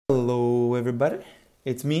Hello everybody,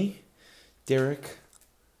 it's me, Derek,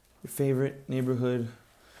 your favorite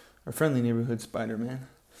friendly neighborhood Spider-Man.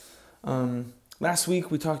 Last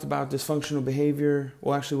week we talked about dysfunctional behavior.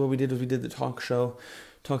 Well, actually what we did was we did the talk show,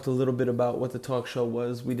 talked a little bit about what the talk show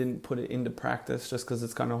was. We didn't put it into practice just because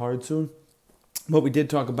it's kind of hard to. But we did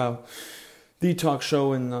talk about the talk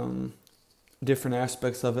show and different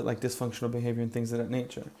aspects of it, like dysfunctional behavior and things of that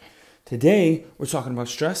nature. Today, we're talking about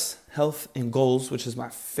stress, health, and goals, which is my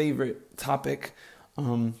favorite topic.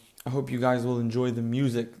 I hope you guys will enjoy the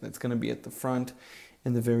music that's going to be at the front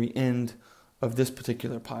and the very end of this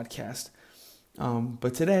particular podcast.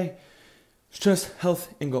 But today, stress,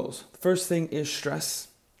 health, and goals. The first thing is stress.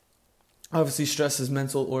 Obviously, stress is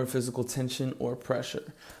mental or physical tension or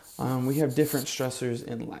pressure. We have different stressors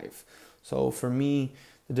in life. So for me,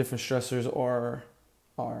 the different stressors are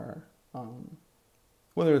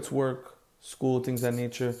whether it's work, school, things of that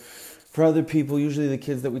nature. For other people, usually the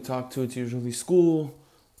kids that we talk to, it's usually school,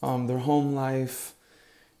 their home life,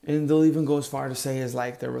 and they'll even go as far to say as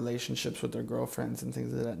like their relationships with their girlfriends and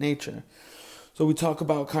things of that nature. So we talk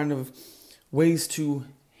about kind of ways to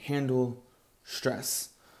handle stress.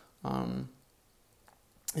 And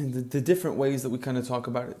the different ways that we kind of talk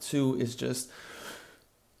about it too is just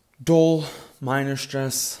dull, minor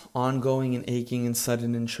stress, ongoing and aching and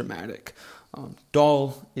sudden and traumatic.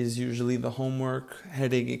 Dull is usually the homework,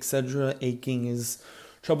 headache, etc. Aching is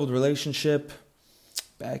troubled relationship,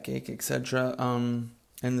 backache, etc. And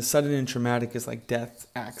the sudden and traumatic is like death,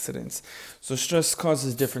 accidents. So stress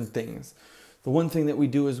causes different things. The one thing that we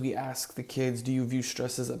do is we ask the kids, do you view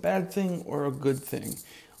stress as a bad thing or a good thing?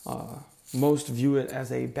 Most view it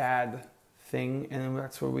as a bad thing, and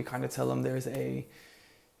that's where we kind of tell them there's a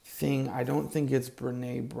thing. I don't think it's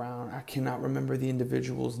Brene Brown. I cannot remember the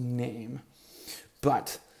individual's name.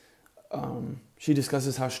 But she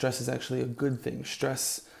discusses how stress is actually a good thing.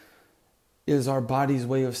 Stress is our body's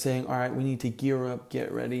way of saying, all right, we need to gear up,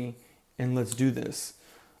 get ready, and let's do this.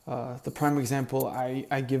 The prime example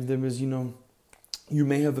I give them is, you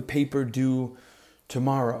may have a paper due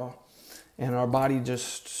tomorrow, and our body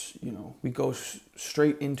just, we go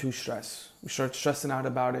straight into stress. We start stressing out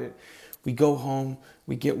about it. We go home,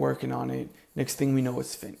 we get working on it. Next thing we know,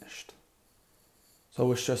 it's finished. So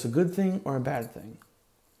is stress a good thing or a bad thing?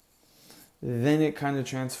 Then it kind of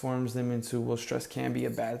transforms them into, well, stress can be a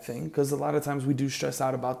bad thing. Because a lot of times we do stress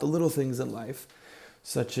out about the little things in life.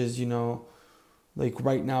 Such as, like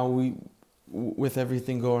right now, with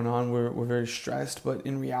everything going on, we're very stressed. But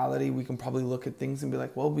in reality, we can probably look at things and be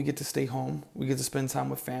like, well, we get to stay home. We get to spend time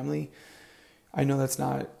with family. I know that's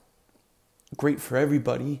not great for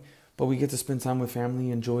everybody, but we get to spend time with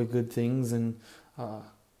family, enjoy good things, and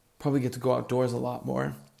probably get to go outdoors a lot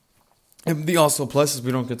more. And the also plus is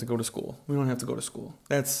we don't get to go to school. We don't have to go to school.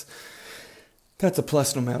 That's a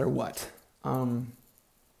plus no matter what.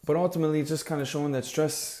 But ultimately, it's just kind of showing that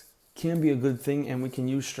stress can be a good thing, and we can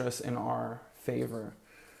use stress in our favor.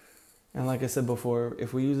 And like I said before,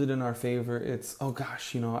 if we use it in our favor, it's, oh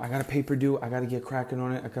gosh, I got a paper due. I got to get cracking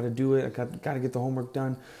on it. I got to do it. I got to get the homework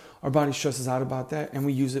done. Our body stresses out about that, and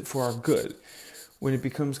we use it for our good. When it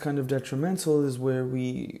becomes kind of detrimental is where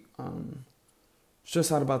we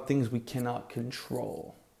stress out about things we cannot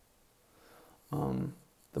control.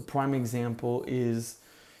 The prime example is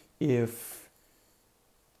if,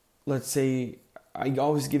 let's say, I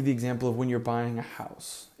always give the example of when you're buying a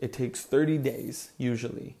house. It takes 30 days,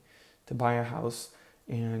 usually, to buy a house,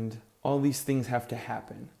 and all these things have to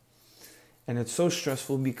happen. And it's so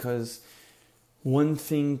stressful because one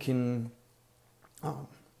thing can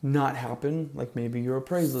not happen, like maybe your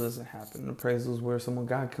appraisal doesn't happen. An appraisal is where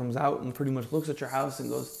guy comes out and pretty much looks at your house and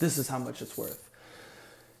goes, this is how much it's worth.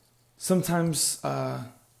 Sometimes the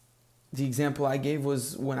example I gave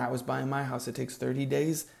was when I was buying my house, it takes 30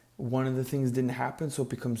 days. One of the things didn't happen, so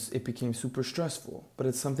it became super stressful. But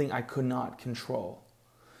it's something I could not control.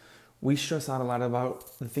 We stress out a lot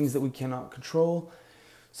about the things that we cannot control,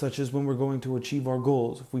 such as when we're going to achieve our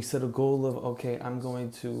goals. If we set a goal of, okay, I'm going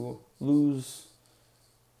to lose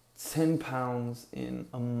 10 pounds in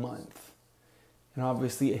a month. And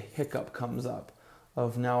obviously a hiccup comes up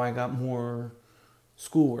of now I got more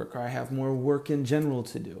schoolwork, or I have more work in general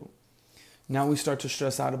to do. Now we start to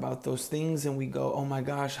stress out about those things and we go, oh my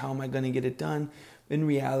gosh, how am I going to get it done? In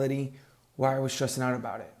reality, why are we stressing out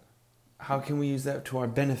about it? How can we use that to our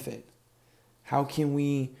benefit? How can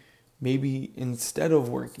we maybe instead of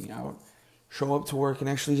working out, show up to work and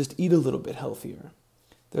actually just eat a little bit healthier?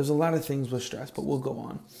 There's a lot of things with stress, but we'll go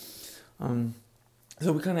on.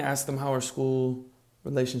 So we kind of ask them how our school,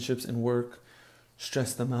 relationships, and work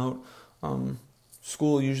stress them out.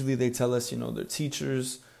 School, usually they tell us, their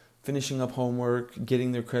teachers, finishing up homework,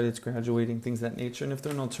 getting their credits, graduating, things of that nature. And if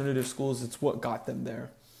they're in alternative schools, it's what got them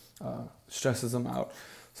there. Stresses them out.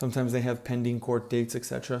 Sometimes they have pending court dates,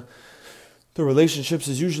 etc. The relationships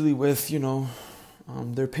is usually with,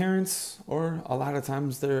 their parents, or a lot of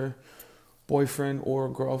times their boyfriend or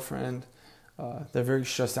girlfriend. They're very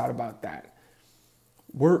stressed out about that.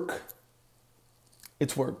 Work.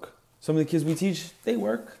 It's work. Some of the kids we teach, they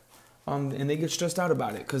work. And they get stressed out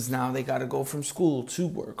about it because now they got to go from school to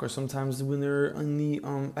work. Or sometimes when they're in the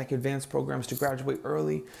advanced programs to graduate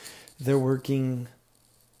early, they're working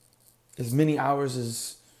not as many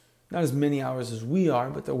hours as we are,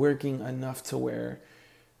 but they're working enough to where,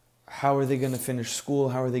 how are they going to finish school?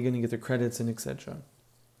 How are they going to get their credits, and etc.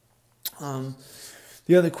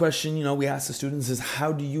 The other question, we ask the students is,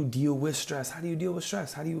 how do you deal with stress? How do you deal with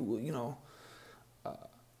stress? How do you,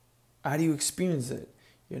 how do you experience it?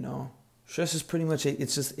 Stress is pretty much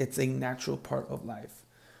it's a natural part of life.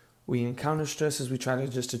 We encounter stress as we try to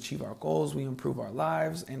just achieve our goals. We improve our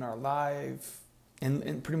lives and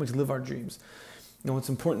and pretty much live our dreams. It's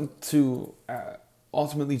important to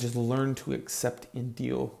ultimately just learn to accept and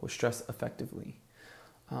deal with stress effectively.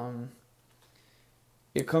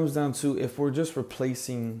 It comes down to, if we're just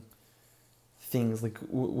replacing things, like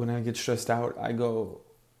when I get stressed out,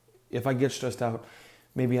 if I get stressed out,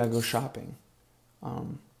 maybe I go shopping.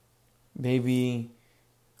 Maybe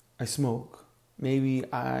I smoke. Maybe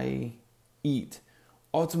I eat.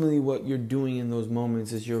 Ultimately, what you're doing in those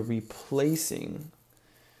moments is you're replacing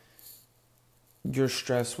your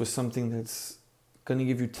stress with something that's going to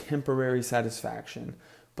give you temporary satisfaction,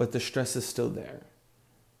 but the stress is still there.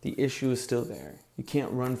 The issue is still there. You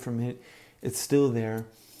can't run from it. It's still there.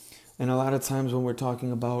 And a lot of times when we're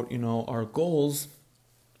talking about, our goals,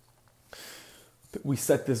 we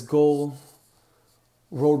set this goal,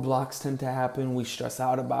 roadblocks tend to happen, we stress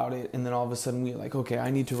out about it, and then all of a sudden we're like, okay, I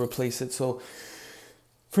need to replace it. So,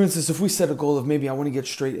 for instance, if we set a goal of maybe I want to get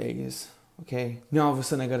straight A's, okay, now all of a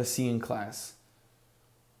sudden I got a C in class.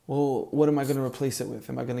 Well, what am I going to replace it with?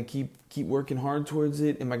 Am I going to keep working hard towards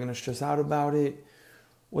it? Am I going to stress out about it?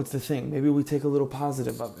 What's the thing? Maybe we take a little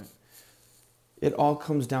positive of it. It all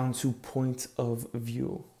comes down to point of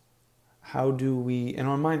view. How do we, and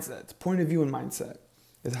our mindset, point of view and mindset,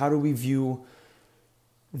 is how do we view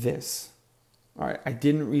this? All right, I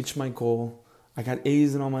didn't reach my goal. I got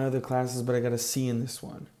A's in all my other classes, but I got a C in this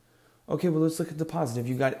one. Okay, well, let's look at the positive.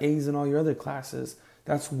 You got A's in all your other classes.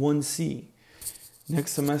 That's one C.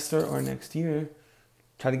 Next semester or next year,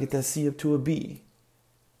 try to get that C up to a B.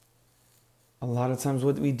 A lot of times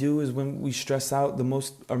what we do is when we stress out,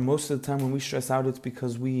 most of the time when we stress out, it's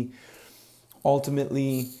because we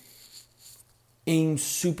ultimately aim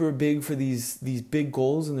super big for these big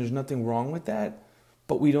goals, and there's nothing wrong with that,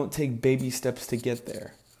 but we don't take baby steps to get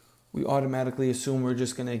there. We automatically assume we're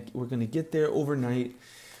gonna get there overnight,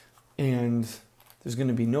 and there's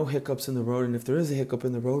gonna be no hiccups in the road. And if there is a hiccup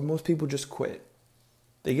in the road, most people just quit.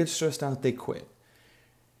 They get stressed out, they quit.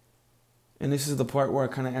 And this is the part where I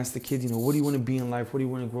kind of ask the kids, what do you want to be in life? What do you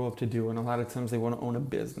want to grow up to do? And a lot of times they want to own a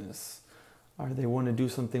business, or they want to do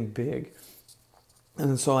something big.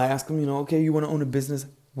 And so I ask them, okay, you want to own a business?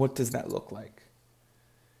 What does that look like?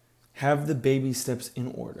 Have the baby steps in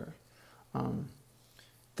order.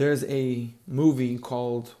 There's a movie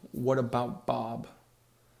called What About Bob?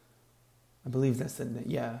 I believe that's the name.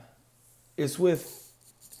 Yeah. It's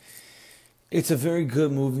a very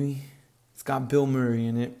good movie. It's got Bill Murray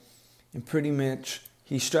in it. And pretty much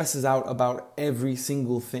he stresses out about every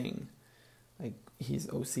single thing. Like, he's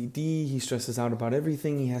OCD. He stresses out about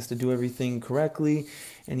everything. He has to do everything correctly.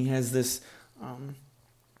 And he has this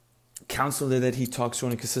counselor that he talks to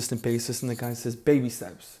on a consistent basis. And the guy says, baby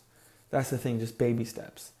steps. That's the thing, just baby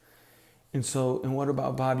steps. And What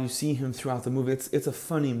About Bob? You see him throughout the movie. It's a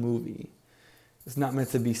funny movie. It's not meant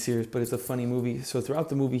to be serious, but it's a funny movie. So throughout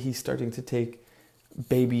the movie, he's starting to take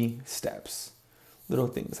baby steps. Little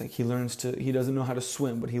things, like he doesn't know how to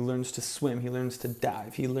swim, but he learns to swim. He learns to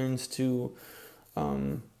dive. He learns to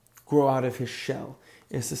grow out of his shell.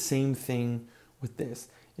 It's the same thing with this.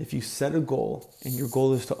 If you set a goal and your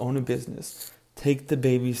goal is to own a business, take the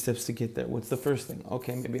baby steps to get there. What's the first thing?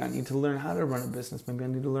 Okay, maybe I need to learn how to run a business. Maybe I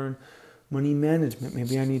need to learn money management.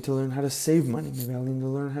 Maybe I need to learn how to save money. Maybe I need to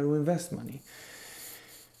learn how to invest money.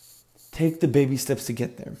 Take the baby steps to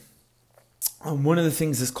get there. One of the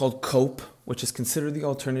things is called COPE, which is consider the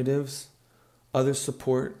alternatives, other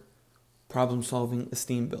support, problem solving,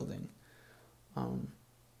 esteem building.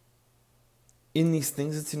 In these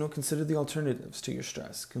things, it's, consider the alternatives to your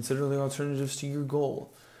stress. Consider the alternatives to your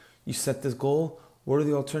goal. You set this goal. What are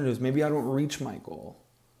the alternatives? Maybe I don't reach my goal.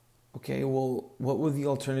 Okay, well, what were the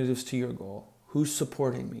alternatives to your goal? Who's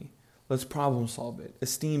supporting me? Let's problem solve it.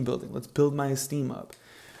 Esteem building. Let's build my esteem up.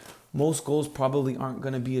 Most goals probably aren't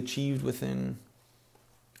going to be achieved within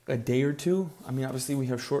a day or two. I mean, obviously we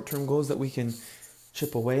have short-term goals that we can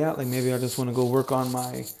chip away at. Like maybe I just want to go work on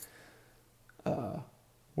my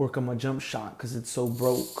jump shot because it's so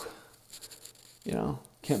broke.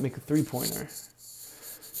 Can't make a 3-pointer.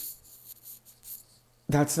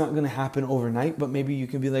 That's not going to happen overnight, but maybe you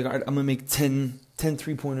can be like, all right, I'm going to make 10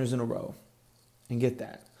 3-pointers in a row and get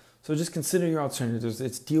that. So just consider your alternatives.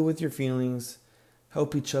 It's deal with your feelings,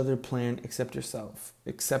 help each other, plan, accept yourself.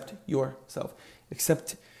 Accept yourself.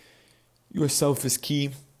 Accept yourself is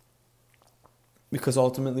key, because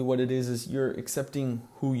ultimately what it is you're accepting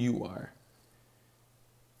who you are.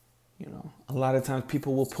 A lot of times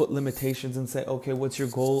people will put limitations and say, okay, what's your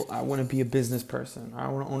goal? I want to be a business person. Or I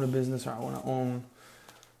want to own a business, or I want to own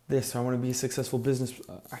this, or I want to be a successful business.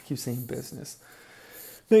 I keep saying business.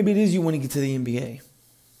 Maybe it is you want to get to the NBA.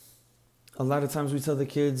 A lot of times we tell the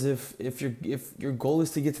kids, if your goal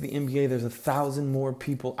is to get to the NBA, there's 1,000 more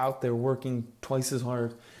people out there working twice as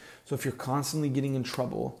hard. So if you're constantly getting in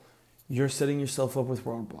trouble, you're setting yourself up with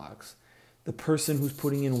roadblocks. The person who's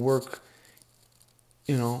putting in work,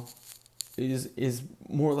 is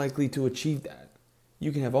more likely to achieve that.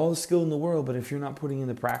 You can have all the skill in the world, but if you're not putting in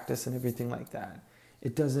the practice and everything like that,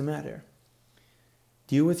 it doesn't matter.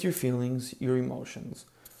 Deal with your feelings, your emotions.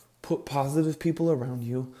 Put positive people around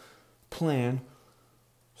you. Plan.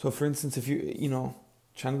 So for instance, if you,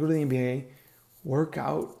 trying to go to the NBA, work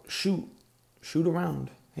out, shoot around.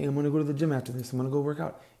 Hey, I'm going to go to the gym after this. I'm going to go work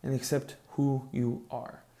out, and accept who you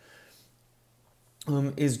are.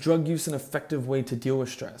 Is drug use an effective way to deal with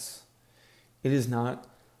stress? It is not.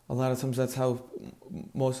 A lot of times that's how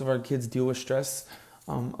most of our kids deal with stress.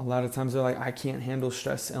 A lot of times they're like, I can't handle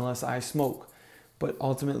stress unless I smoke. But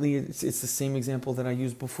ultimately, it's the same example that I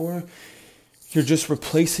used before. You're just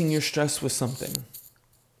replacing your stress with something.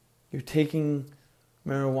 You're taking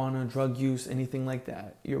marijuana, drug use, anything like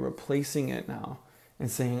that. You're replacing it now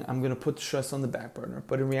and saying, I'm going to put the stress on the back burner.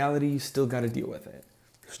 But in reality, you still got to deal with it.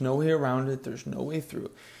 There's no way around it. There's no way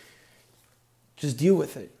through. Just deal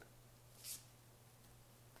with it.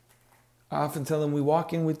 I often tell them we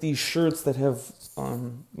walk in with these shirts that have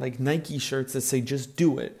like Nike shirts that say just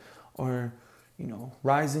do it, or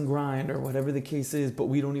rise and grind, or whatever the case is, but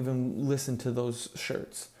we don't even listen to those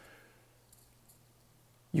shirts.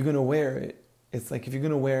 You're going to wear it. It's like, if you're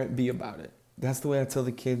going to wear it, be about it. That's the way I tell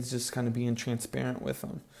the kids, just kind of being transparent with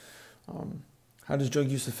them. How does drug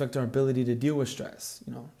use affect our ability to deal with stress?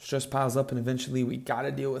 Stress piles up and eventually we got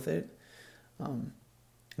to deal with it.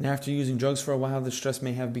 And after using drugs for a while, the stress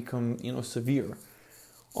may have become, severe.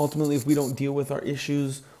 Ultimately, if we don't deal with our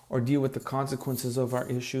issues or deal with the consequences of our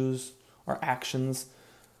issues, our actions,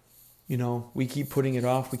 we keep putting it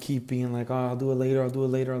off. We keep being like, oh, I'll do it later,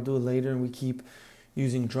 and we keep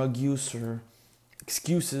using drug use or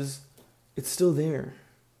excuses. It's still there.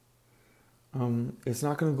 It's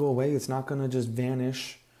not going to go away. It's not going to just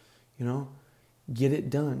vanish. Get it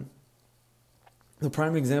done. The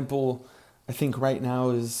prime example, I think right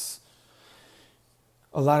now, is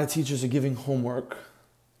a lot of teachers are giving homework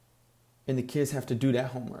and the kids have to do that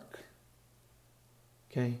homework.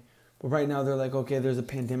 Okay? But right now they're like, okay, there's a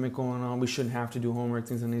pandemic going on. We shouldn't have to do homework,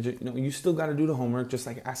 things of nature. You still got to do the homework, just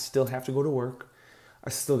like I still have to go to work. I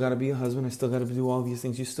still got to be a husband. I still got to do all these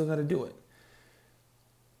things. You still got to do it.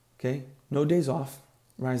 Okay? No days off.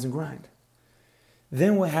 Rise and grind.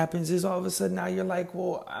 Then what happens is all of a sudden now you're like,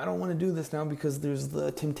 well, I don't want to do this now because there's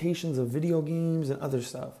the temptations of video games and other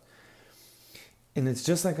stuff. And it's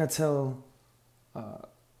just like I told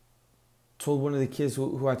one of the kids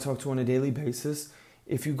who I talk to on a daily basis,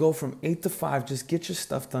 if you go from 8 to 5, just get your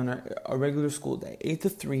stuff done, a regular school day. 8 to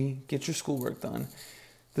 3, get your schoolwork done.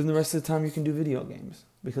 Then the rest of the time you can do video games.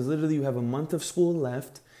 Because literally you have a month of school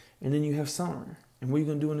left, and then you have summer. And what are you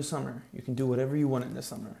going to do in the summer? You can do whatever you want in the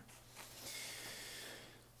summer.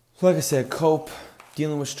 So like I said, cope,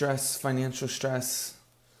 dealing with stress, financial stress.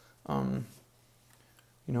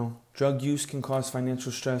 Drug use can cause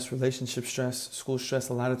financial stress, relationship stress, school stress.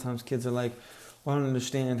 A lot of times kids are like, well, I don't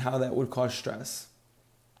understand how that would cause stress.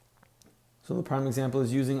 So the prime example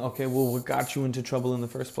is using, okay, well, what got you into trouble in the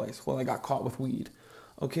first place? Well, I got caught with weed.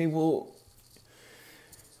 Okay, well,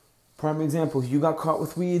 prime example, you got caught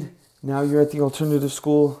with weed. Now you're at the alternative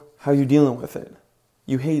school. How are you dealing with it?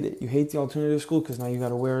 You hate it. You hate the alternative school because now you got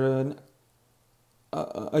to wear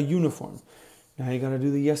a uniform. Now you got to do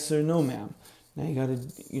the yes or no, ma'am. Now you got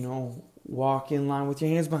to, walk in line with your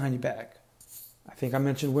hands behind your back. I think I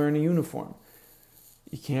mentioned wearing a uniform.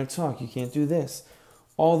 You can't talk. You can't do this.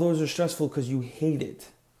 All those are stressful because you hate it.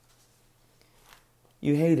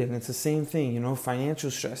 You hate it. And it's the same thing,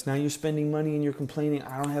 financial stress. Now you're spending money and you're complaining,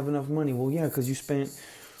 I don't have enough money. Well, yeah, because you spent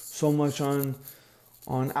so much on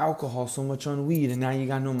alcohol, so much on weed, and now you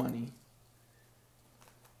got no money.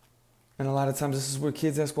 And a lot of times this is where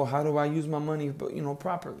kids ask, well, how do I use my money,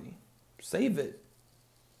 properly? Save it.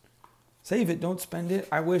 Save it. Don't spend it.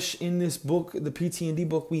 I wish in this book, the pt1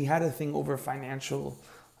 book, we had a thing over financial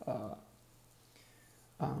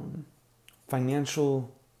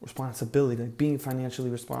responsibility, like being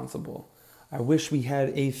financially responsible. I wish we had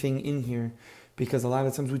a thing in here, because a lot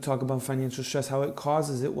of times we talk about financial stress, how it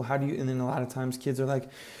causes it. Well, and then a lot of times kids are like,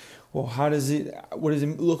 well, what does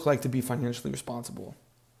it look like to be financially responsible?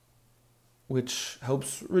 Which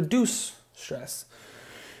helps reduce stress.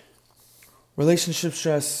 Relationship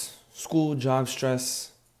stress, school, job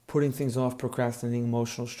stress, putting things off, procrastinating,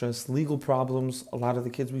 emotional stress, legal problems. A lot of the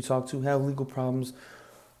kids we talk to have legal problems,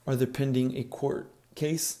 or they're pending a court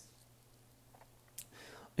case,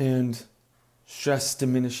 and stress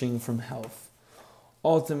diminishing from health.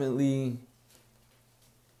 Ultimately,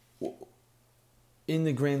 in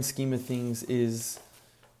the grand scheme of things, is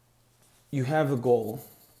you have a goal.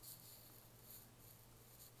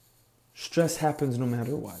 Stress happens no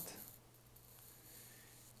matter what.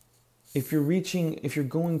 If you're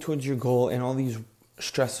going towards your goal and all these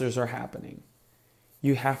stressors are happening,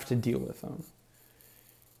 you have to deal with them.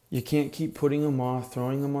 You can't keep putting them off,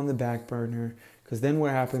 throwing them on the back burner, because then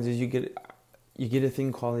what happens is you get a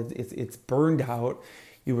thing called it's burned out.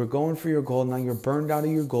 You were going for your goal, now you're burned out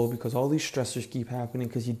of your goal because all these stressors keep happening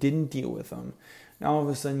because you didn't deal with them. Now all of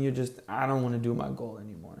a sudden I don't want to do my goal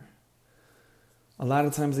anymore. A lot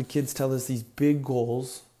of times the kids tell us these big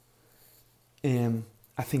goals, and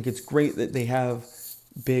I think it's great that they have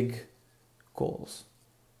big goals.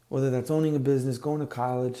 Whether that's owning a business, going to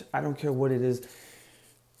college, I don't care what it is.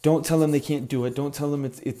 Don't tell them they can't do it. Don't tell them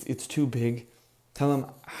it's too big. Tell them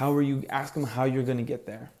ask them how you're going to get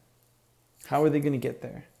there. How are they going to get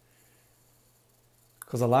there?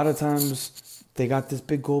 Because a lot of times they got this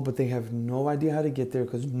big goal, but they have no idea how to get there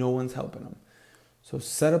because no one's helping them. So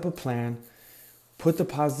set up a plan. Put the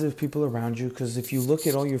positive people around you, because if you look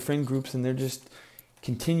at all your friend groups and they're just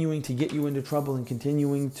continuing to get you into trouble and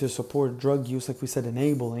continuing to support drug use, like we said,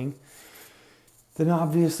 enabling, then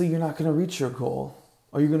obviously you're not going to reach your goal.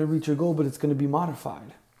 Or you're going to reach your goal, but it's going to be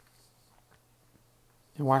modified.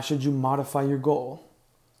 And why should you modify your goal?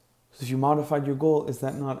 Because if you modified your goal, is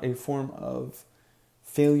that not a form of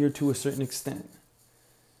failure to a certain extent?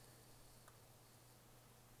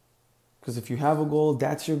 Because if you have a goal,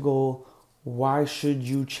 that's your goal. Why should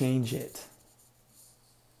you change it?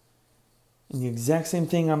 And the exact same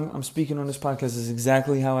thing I'm speaking on this podcast is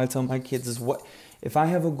exactly how I tell my kids is what if I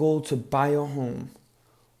have a goal to buy a home,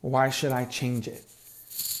 why should I change it?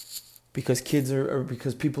 Because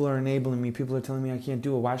because people are enabling me, people are telling me I can't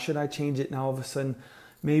do it. Why should I change it now all of a sudden?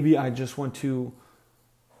 Maybe I just want to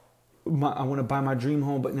buy my dream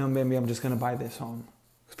home, but now maybe I'm just going to buy this home.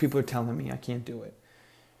 Because people are telling me I can't do it.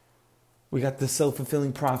 We got the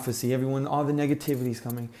self-fulfilling prophecy. All the negativity is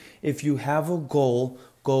coming. If you have a goal,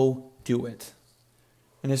 go do it.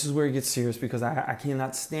 And this is where it gets serious, because I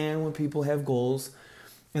cannot stand when people have goals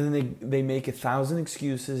and then they make 1,000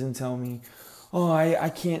 excuses and tell me, oh, I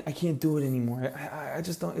can't do it anymore. I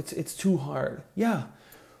just don't, it's too hard. Yeah,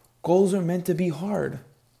 goals are meant to be hard.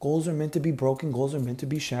 Goals are meant to be broken. Goals are meant to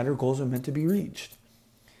be shattered. Goals are meant to be reached.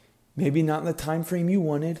 Maybe not in the time frame you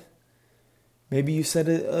wanted. Maybe you set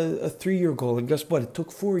a 3-year goal, and guess what? It took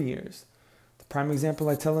 4 years. The prime example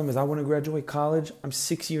I tell them is I want to graduate college. I'm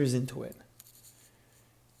 6 years into it.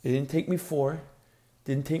 It didn't take me 4.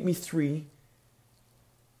 Didn't take me 3.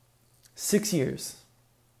 6 years.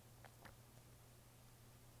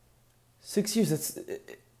 6 years.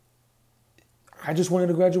 I just wanted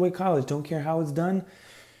to graduate college. Don't care how it's done.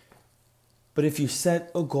 But if you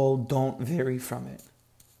set a goal, don't vary from it.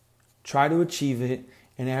 Try to achieve it.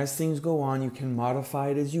 And as things go on, you can modify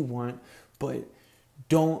it as you want. But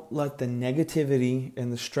don't let the negativity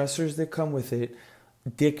and the stressors that come with it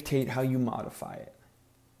dictate how you modify it.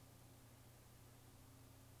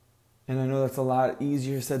 And I know that's a lot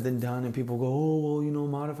easier said than done. And people go, oh, well,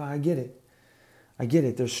 modify. I get it.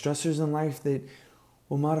 There's stressors in life that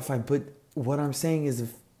will modify. But what I'm saying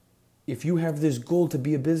is if you have this goal to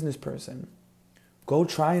be a business person, go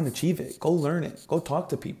try and achieve it. Go learn it. Go talk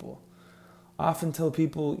to people. I often tell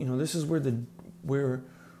people, this is where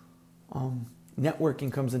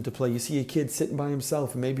networking comes into play. You see a kid sitting by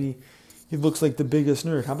himself and maybe he looks like the biggest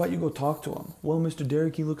nerd. How about you go talk to him? Well, Mr.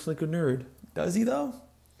 Derek, he looks like a nerd. Does he though?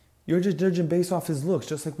 You're just judging based off his looks,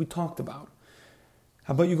 just like we talked about.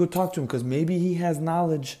 How about you go talk to him? Because maybe he has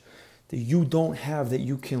knowledge that you don't have that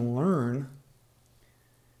you can learn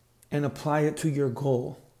and apply it to your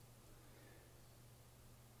goal.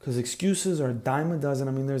 Because excuses are a dime a dozen.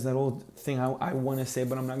 I mean, there's that old thing I want to say,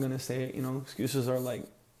 but I'm not going to say it. Excuses are like,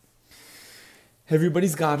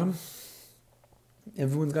 everybody's got them.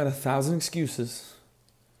 Everyone's got 1,000 excuses.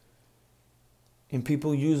 And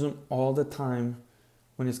people use them all the time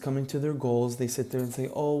when it's coming to their goals. They sit there and say,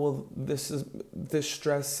 oh, well, this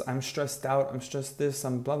stress. I'm stressed out. I'm stressed this.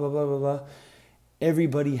 I'm blah, blah, blah, blah, blah.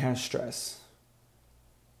 Everybody has stress.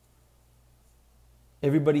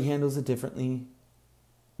 Everybody handles it differently.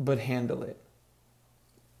 But handle it.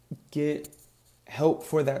 Get help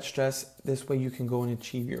for that stress. This way you can go and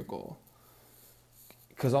achieve your goal.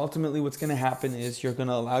 Because ultimately what's going to happen is you're going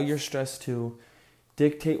to allow your stress to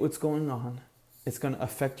dictate what's going on. It's going to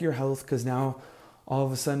affect your health, because now all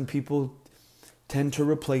of a sudden people tend to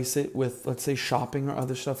replace it with, let's say, shopping or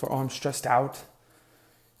other stuff, or, oh, I'm stressed out.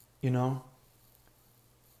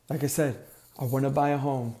 Like I said, I want to buy a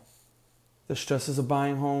home. The stresses of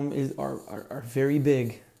buying a home are very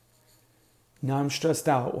big. Now I'm stressed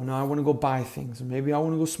out. Well, now I want to go buy things. Or maybe I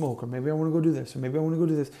want to go smoke. Or maybe I want to go do this. Or maybe I want to go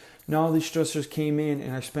do this. Now all these stressors came in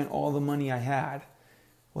and I spent all the money I had.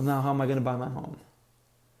 Well, now how am I going to buy my home?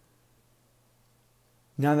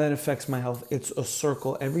 Now that affects my health. It's a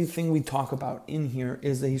circle. Everything we talk about in here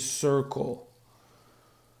is a circle.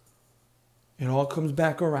 It all comes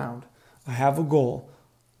back around. I have a goal.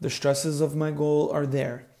 The stresses of my goal are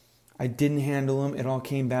there. I didn't handle them. It all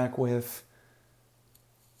came back with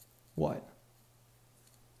what?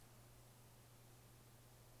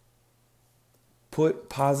 Put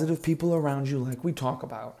positive people around you like we talk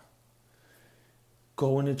about.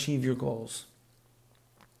 Go and achieve your goals.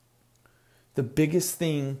 The biggest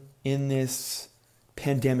thing in this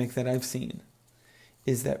pandemic that I've seen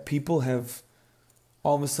is that people have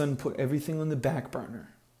all of a sudden put everything on the back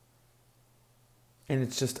burner. And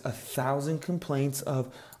it's just 1,000 complaints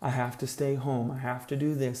of, I have to stay home, I have to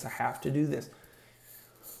do this, I have to do this.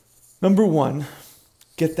 Number one,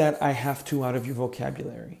 get that I have to out of your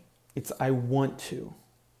vocabulary. It's I want to.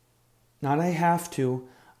 Not I have to,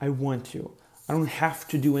 I want to. I don't have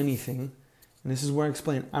to do anything. And this is where I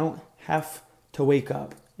explain, I don't have to wake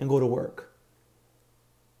up and go to work.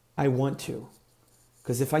 I want to.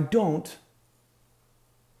 Because if I don't,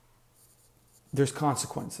 there's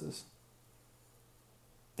consequences.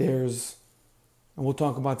 And we'll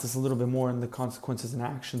talk about this a little bit more in the consequences and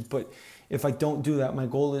actions, but if I don't do that, my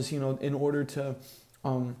goal is, in order to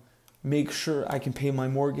make sure I can pay my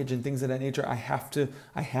mortgage and things of that nature, I have to?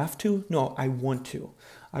 No, I want to.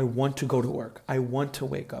 I want to go to work. I want to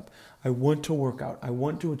wake up. I want to work out. I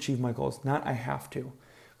want to achieve my goals, not I have to.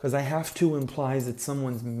 Because I have to implies that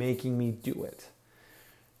someone's making me do it.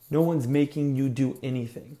 No one's making you do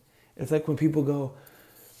anything. It's like when people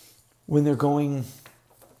when they're going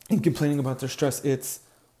and complaining about their stress, it's,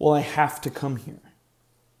 well, I have to come here.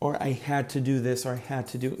 Or I had to do this, or I had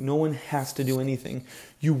to do. No one has to do anything.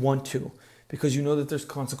 You want to. Because you know that there's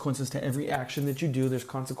consequences to every action that you do. There's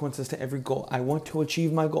consequences to every goal. I want to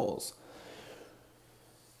achieve my goals.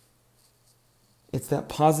 It's that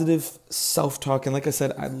positive self-talk. And like I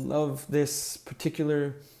said, I love this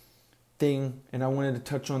particular thing. And I wanted to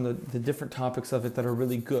touch on the different topics of it that are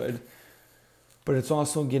really good. But it's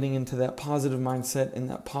also getting into that positive mindset and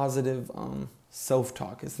that positive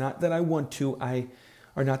self-talk. It's not that I want to,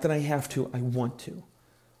 or not that I have to, I want to.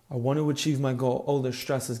 I want to achieve my goal. Oh, there's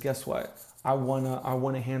stresses. Guess what? I want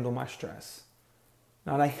to handle my stress.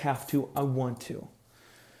 Not I have to, I want to.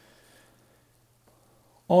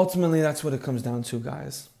 Ultimately, that's what it comes down to,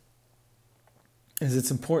 guys. Is it's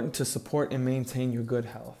important to support and maintain your good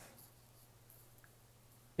health.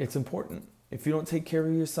 It's important. If you don't take care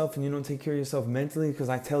of yourself and you don't take care of yourself mentally, because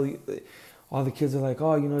I tell you, all the kids are like,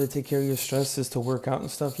 oh, to take care of your stress is to work out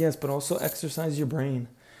and stuff. Yes, but also exercise your brain.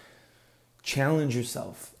 Challenge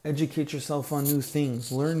yourself. Educate yourself on new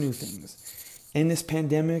things. Learn new things. In this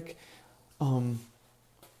pandemic, learn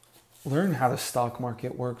how the stock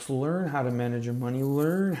market works. Learn how to manage your money.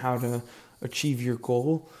 Learn how to achieve your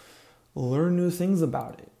goal. Learn new things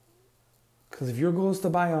about it. Because if your goal is to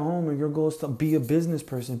buy a home or your goal is to be a business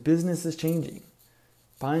person, business is changing.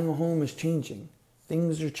 Buying a home is changing.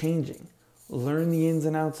 Things are changing. Learn the ins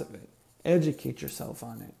and outs of it. Educate yourself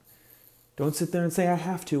on it. Don't sit there and say, I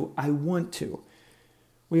have to, I want to.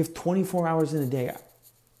 We have 24 hours in a day.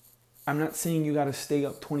 I'm not saying you got to stay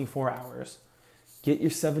up 24 hours. Get your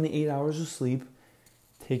 7 to 8 hours of sleep.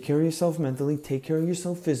 Take care of yourself mentally. Take care of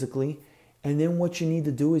yourself physically. And then what you need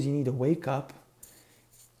to do is you need to wake up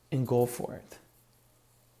and go for it.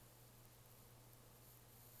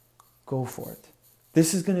 Go for it.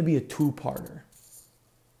 This is going to be a two-parter.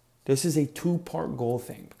 This is a two-part goal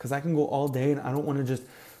thing. Because I can go all day and I don't want to just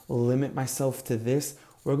limit myself to this.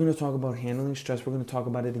 We're going to talk about handling stress. We're going to talk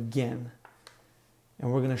about it again.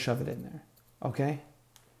 And we're going to shove it in there. Okay?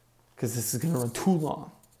 Because this is going to run too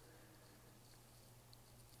long.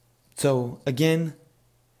 So, again,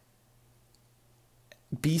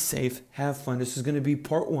 be safe. Have fun. This is going to be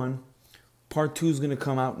part 1. Part 2 is going to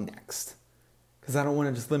come out next. Because I don't want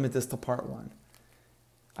to just limit this to part 1.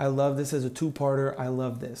 I love this as a 2-parter. I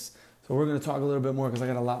love this. So we're going to talk a little bit more because I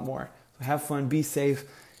got a lot more. So have fun. Be safe.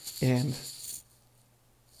 And,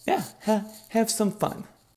 yeah, have some fun.